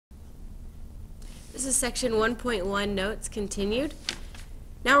This is section 1.1 notes continued.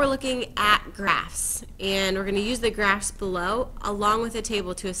 Now we're looking at graphs, and we're going to use the graphs below along with a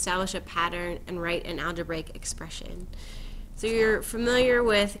table to establish a pattern and write an algebraic expression. So you're familiar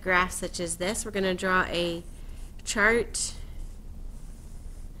with graphs such as this. We're going to draw a chart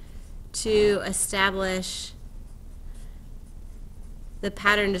to establish the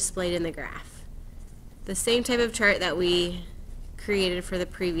pattern displayed in the graph. The same type of chart that we created for the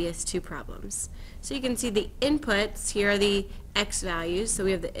previous two problems. So you can see the inputs. Here are the x values. So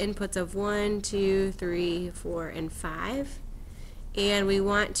we have the inputs of 1, 2, 3, 4, and 5. And we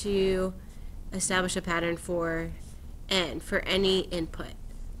want to establish a pattern for n, for any input.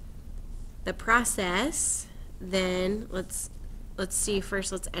 The process, then, let's see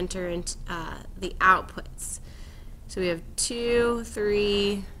first, let's enter in the outputs. So we have 2,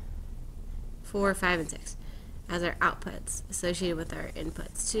 3, 4, 5, and 6 as our outputs associated with our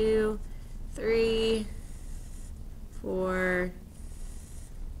inputs. 2, 3, 4,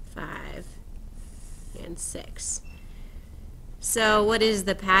 5, and 6. So what is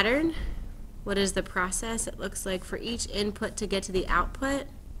the pattern? What is the process? It looks like for each input to get to the output,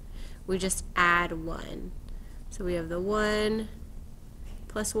 we just add 1. So we have the 1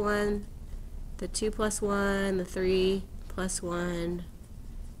 plus 1, the 2 plus 1, the 3 plus 1,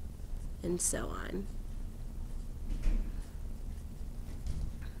 and so on.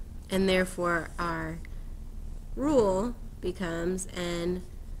 And therefore our rule becomes n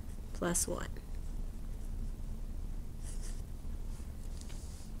plus 1.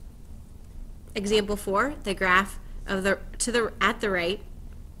 Example 4, the graph of at the right.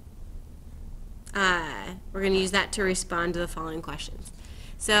 We're going to use that to respond to the following questions.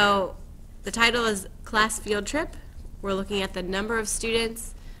 So the title is Class Field Trip. We're looking at the number of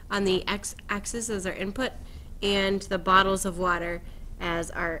students on the x-axis as our input and the bottles of water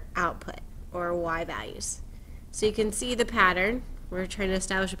as our output, or y values. So you can see the pattern. We're trying to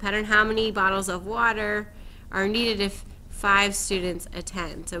establish a pattern. How many bottles of water are needed if 5 students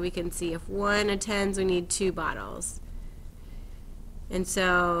attend? So we can see if 1 attends, we need 2 bottles. And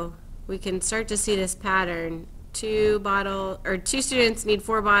so we can start to see this pattern. 2 students need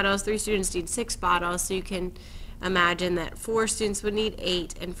 4 bottles, 3 students need 6 bottles. So you can imagine that 4 students would need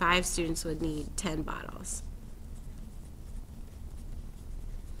 8 and 5 students would need 10 bottles.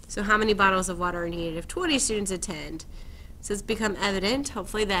 So how many bottles of water are needed if 20 students attend? So it's become evident,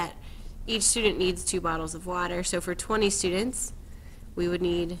 hopefully, that each student needs 2 bottles of water. So for 20 students, we would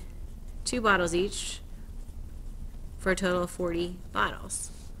need 2 bottles each for a total of 40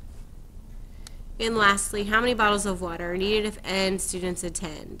 bottles. And lastly, how many bottles of water are needed if n students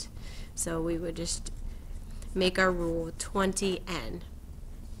attend? So we would just make our rule 20n.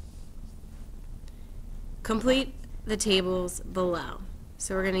 Complete the tables below.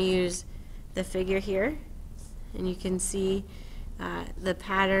 So we're going to use the figure here, and you can see the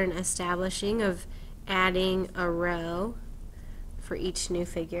pattern establishing of adding a row for each new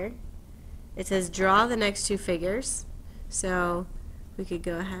figure. It says draw the next 2 figures, so we could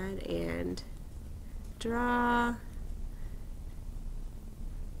go ahead and draw.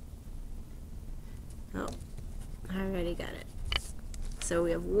 Oh, I already got it. So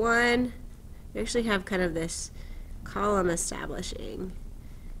we have 1. We actually have kind of this column establishing.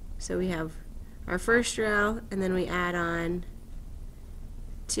 So we have our first row, and then we add on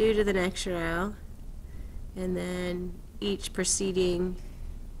 2 to the next row, and then each preceding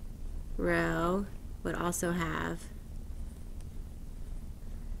row would also have,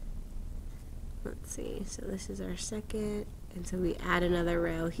 let's see, so this is our second, and so we add another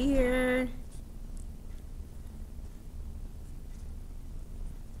row here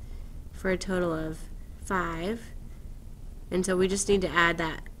for a total of 5. And so we just need to add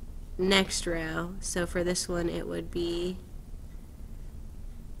that next row. So for this one it would be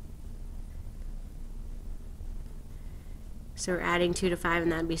so we're adding 2 to 5,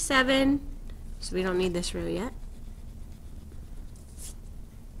 and that'd be 7. So we don't need this row yet.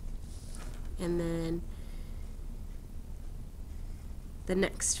 And then the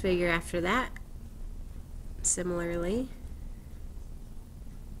next figure after that, similarly.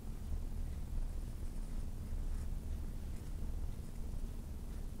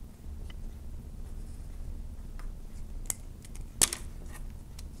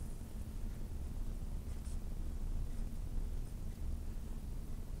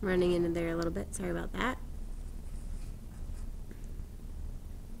 Running into there a little bit, sorry about that.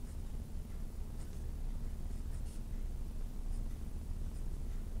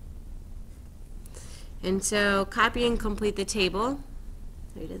 And so copy and complete the table.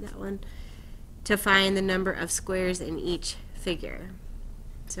 We did that one. To find the number of squares in each figure.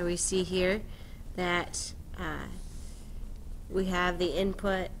 So we see here that we have the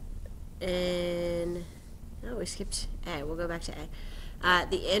input in, oh, we skipped A. We'll go back to A.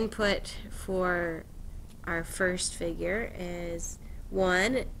 The input for our first figure is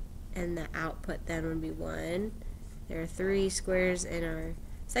 1, and the output then would be 1. There are 3 squares in our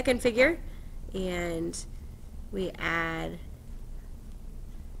second figure, and we add,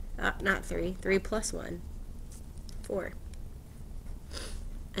 not 3, 3 plus 1, 4.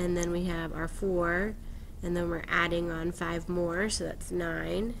 And then we have our 4, and then we're adding on 5 more, so that's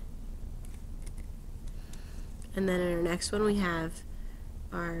 9. And then in our next one we have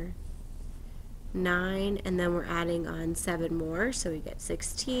our 9, and then we're adding on 7 more, so we get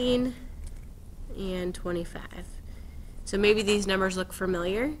 16 and 25. So maybe these numbers look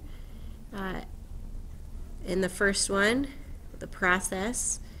familiar. In the first one, the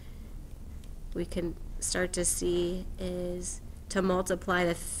process we can start to see is to multiply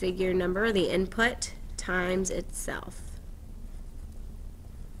the figure number, the input, times itself.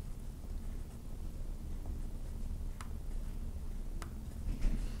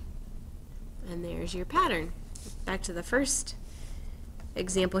 And there's your pattern. Back to the first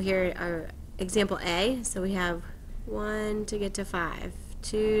example here, our example A. So we have 1 to get to 5,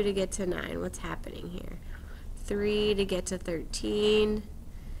 2 to get to 9. What's happening here? 3 to get to 13.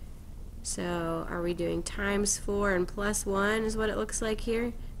 So are we doing times 4 and plus 1 is what it looks like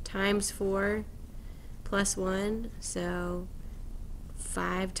here? Times 4 plus 1. So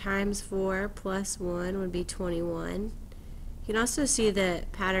 5 times 4 plus 1 would be 21. You can also see the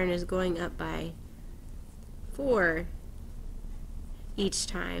pattern is going up by 4 each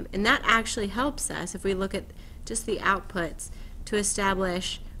time, and that actually helps us if we look at just the outputs to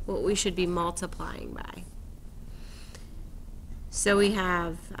establish what we should be multiplying by. So we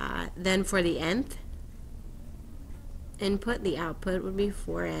have then for the nth input, the output would be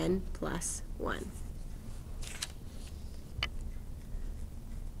 4n plus 1.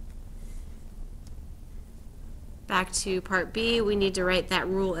 Back to part B, we need to write that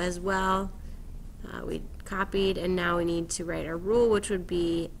rule as well. We copied, and now we need to write our rule, which would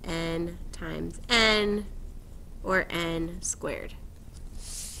be n times n, or n squared.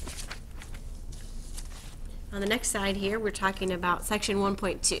 On the next slide here, we're talking about section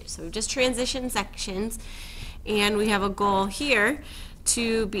 1.2. So we've just transitioned sections, and we have a goal here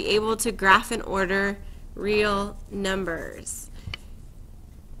to be able to graph and order real numbers.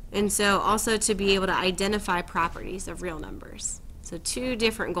 And so also to be able to identify properties of real numbers. So 2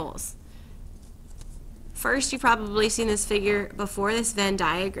 different goals. First, you've probably seen this figure before, this Venn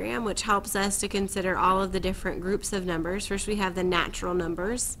diagram, which helps us to consider all of the different groups of numbers. First, we have the natural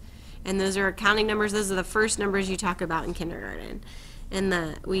numbers, and those are counting numbers. Those are the first numbers you talk about in kindergarten.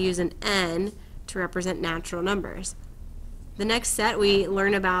 And we use an n to represent natural numbers. The next set we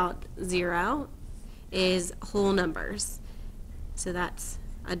learn about 0 is whole numbers. So that's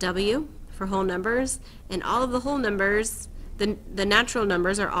a W for whole numbers, and all of the whole numbers, the natural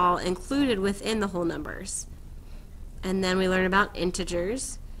numbers, are all included within the whole numbers. And then we learn about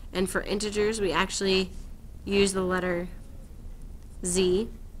integers, and for integers we actually use the letter Z.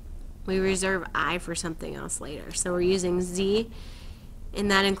 We reserve I for something else later. So we're using Z,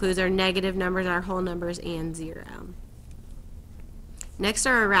 and that includes our negative numbers, our whole numbers, and 0. Next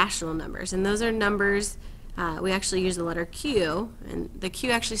are our rational numbers, and those are numbers, we actually use the letter Q, and the Q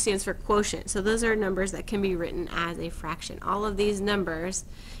actually stands for quotient. So those are numbers that can be written as a fraction. All of these numbers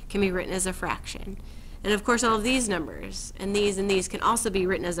can be written as a fraction. And of course all of these numbers and these can also be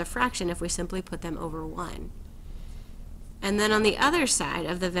written as a fraction if we simply put them over 1. And then on the other side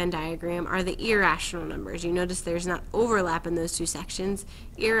of the Venn diagram are the irrational numbers. You notice there's not overlap in those 2 sections.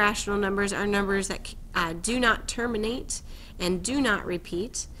 Irrational numbers are numbers that do not terminate and do not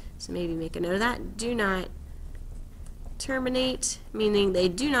repeat. So maybe make a note of that. Do not terminate, meaning they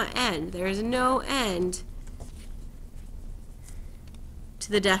do not end. There is no end to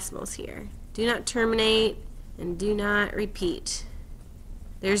the decimals here. Do not terminate and do not repeat.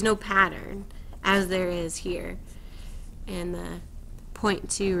 There's no pattern as there is here in the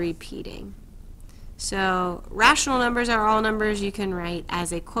 0.2 repeating. So rational numbers are all numbers you can write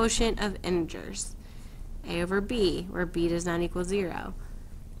as a quotient of integers, a over b, where b does not equal 0.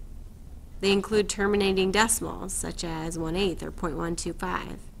 They include terminating decimals, such as 1/8 or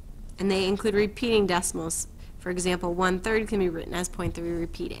 0.125. And they include repeating decimals. For example, 1/3 can be written as 0.3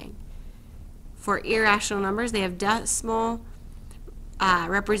 repeating. For irrational numbers, they have decimal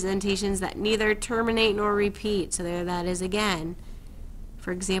representations that neither terminate nor repeat. So there that is again.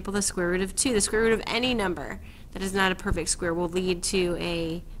 For example, the square root of 2. The square root of any number that is not a perfect square will lead to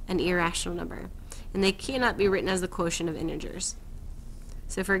an irrational number. And they cannot be written as the quotient of integers.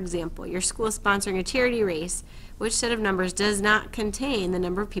 So for example, your school is sponsoring a charity race. Which set of numbers does not contain the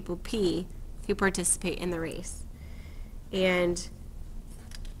number of people P who participate in the race? And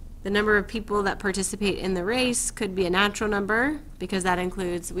the number of people that participate in the race could be a natural number, because that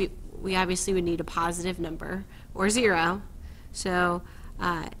includes, we obviously would need a positive number, or 0. So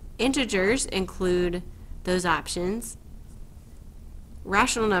integers include those options.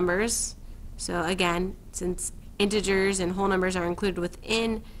 Rational numbers, so again, since integers and whole numbers are included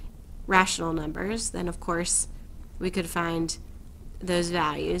within rational numbers, then of course we could find those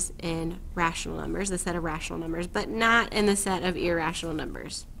values in rational numbers, the set of rational numbers, but not in the set of irrational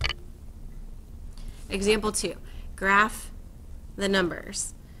numbers. Example 2, graph the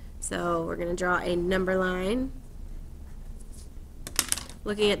numbers. So we're going to draw a number line.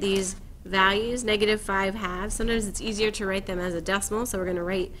 Looking at these values, -5/2. Sometimes it's easier to write them as a decimal, so we're going to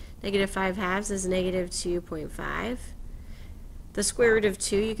write -5/2 as -2.5. The square root of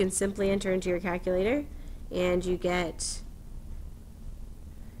 2 you can simply enter into your calculator, and you get,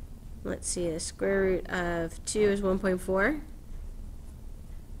 let's see, the square root of 2 is 1.4.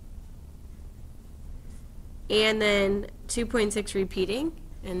 And then 2.6 repeating,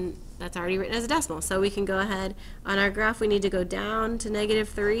 and that's already written as a decimal. So we can go ahead, on our graph we need to go down to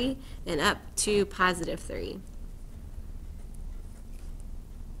 -3 and up to +3.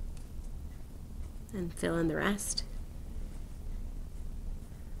 And fill in the rest.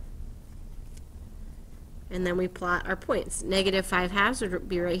 And then we plot our points. -5/2 would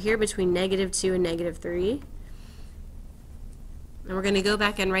be right here between -2 and -3. And we're going to go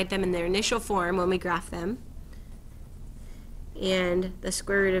back and write them in their initial form when we graph them. And the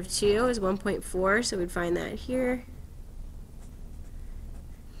square root of 2 is 1.4, so we'd find that here.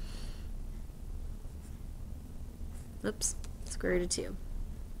 Oops, square root of 2.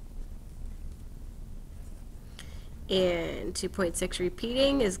 And 2.6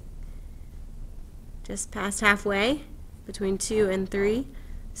 repeating is just past halfway between 2 and 3,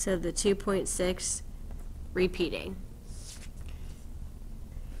 so the 2.6 repeating.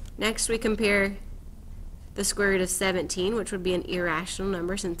 Next we compare the square root of 17, which would be an irrational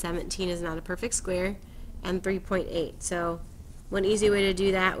number since 17 is not a perfect square, and 3.8. So one easy way to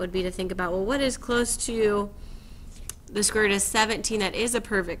do that would be to think about, well, what is close to the square root of 17 that is a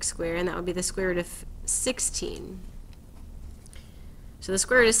perfect square, and that would be the square root of 16. So the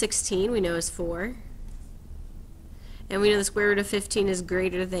square root of 16 we know is 4. And we know the square root of 15 is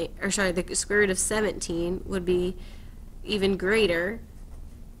greater than, or sorry, the square root of 17 would be even greater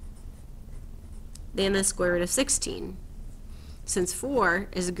than the square root of 16. Since 4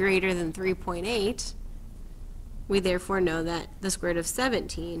 is greater than 3.8, we therefore know that the square root of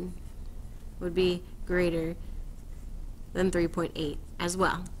 17 would be greater than 3.8 as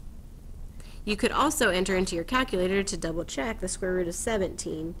well. You could also enter into your calculator to double check the square root of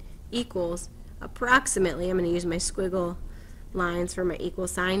 17 equals approximately, I'm going to use my squiggle lines for my equal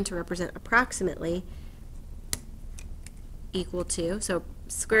sign to represent approximately, equal to, so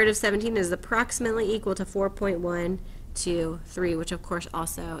square root of 17 is approximately equal to 4.123, which of course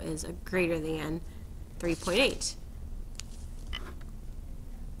also is a greater than 3.8.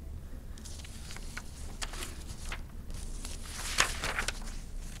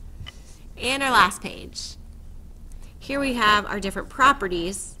 And our last page. Here we have our different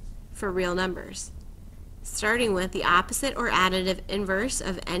properties for real numbers, starting with the opposite or additive inverse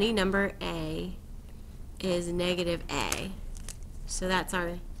of any number A is -A. So that's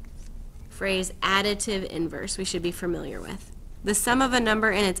our phrase additive inverse we should be familiar with. The sum of a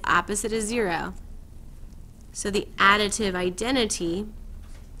number and its opposite is 0. So the additive identity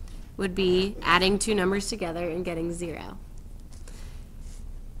would be adding two numbers together and getting 0.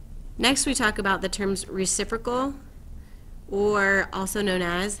 Next we talk about the terms reciprocal, or also known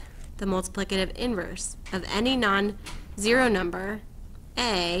as the multiplicative inverse of any non-zero number.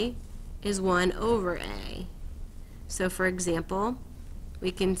 A is 1 over A. So for example,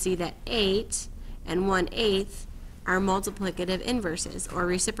 we can see that 8 and 1/8 are multiplicative inverses or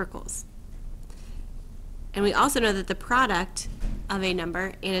reciprocals. And we also know that the product of a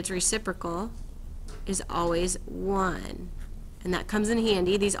number and its reciprocal is always 1. And that comes in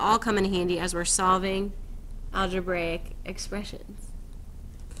handy. These all come in handy as we're solving algebraic expressions.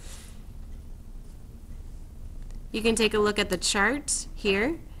 You can take a look at the chart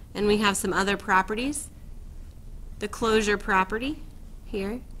here, and we have some other properties. The closure property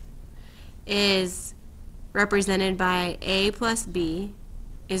here is represented by A plus B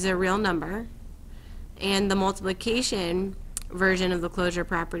is a real number, and the multiplication version of the closure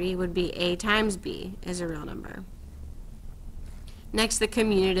property would be A times B is a real number. Next, the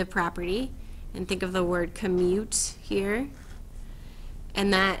commutative property, and think of the word commute here.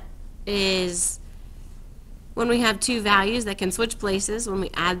 and that is when we have two values that can switch places when we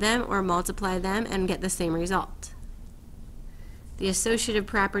add them or multiply them and get the same result. The associative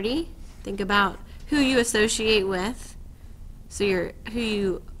property, think about who you associate with, so who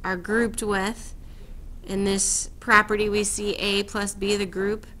you are grouped with. In this property we see A plus B, the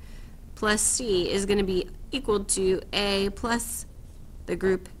group, plus C is going to be equal to A plus the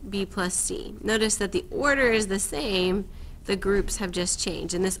group B plus C. Notice that the order is the same, the groups have just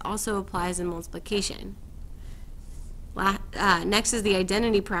changed, and this also applies in multiplication. Next is the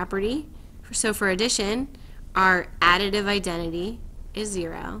identity property. So for addition, our additive identity is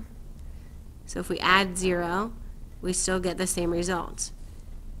 0. So if we add 0, we still get the same result.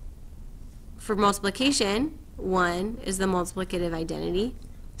 For multiplication, 1 is the multiplicative identity.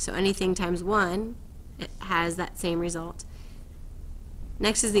 So anything times 1, it has that same result.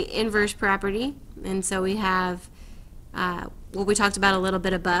 Next is the inverse property, and so we have what we talked about a little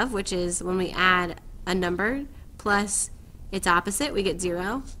bit above, which is when we add a number plus its opposite, we get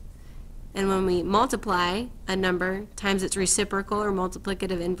 0. And when we multiply a number times its reciprocal or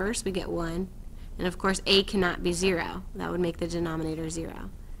multiplicative inverse, we get 1. And of course, A cannot be 0. That would make the denominator 0.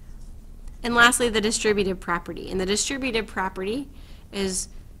 And lastly, the distributive property. And the distributive property is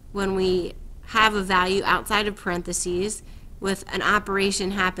when we have a value outside of parentheses with an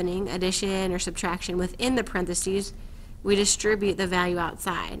operation happening, addition or subtraction within the parentheses, we distribute the value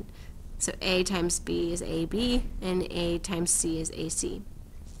outside. So A times B is AB, and A times C is AC.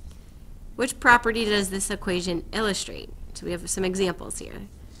 Which property does this equation illustrate? So we have some examples here.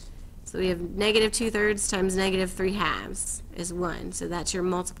 So we have negative 2/3 times negative 3/2 is 1. So that's your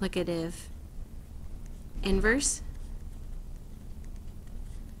multiplicative inverse.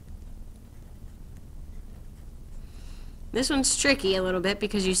 This one's tricky a little bit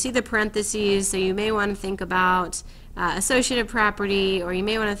because you see the parentheses, so you may want to think about associative property, or you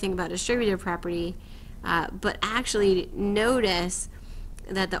may want to think about distributive property, but actually notice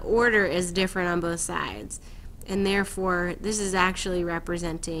that the order is different on both sides, and therefore this is actually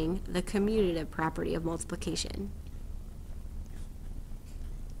representing the commutative property of multiplication.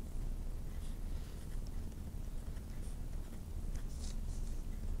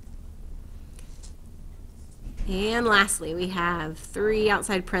 And lastly, we have 3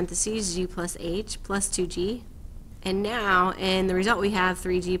 outside parentheses, g plus h plus 2g. And now in the result we have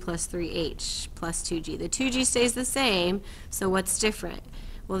 3g plus 3h plus 2g. The 2g stays the same, so what's different?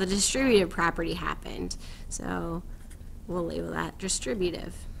 Well, the distributive property happened. So we'll label that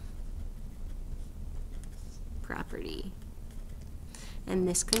distributive property. And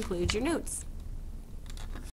this concludes your notes.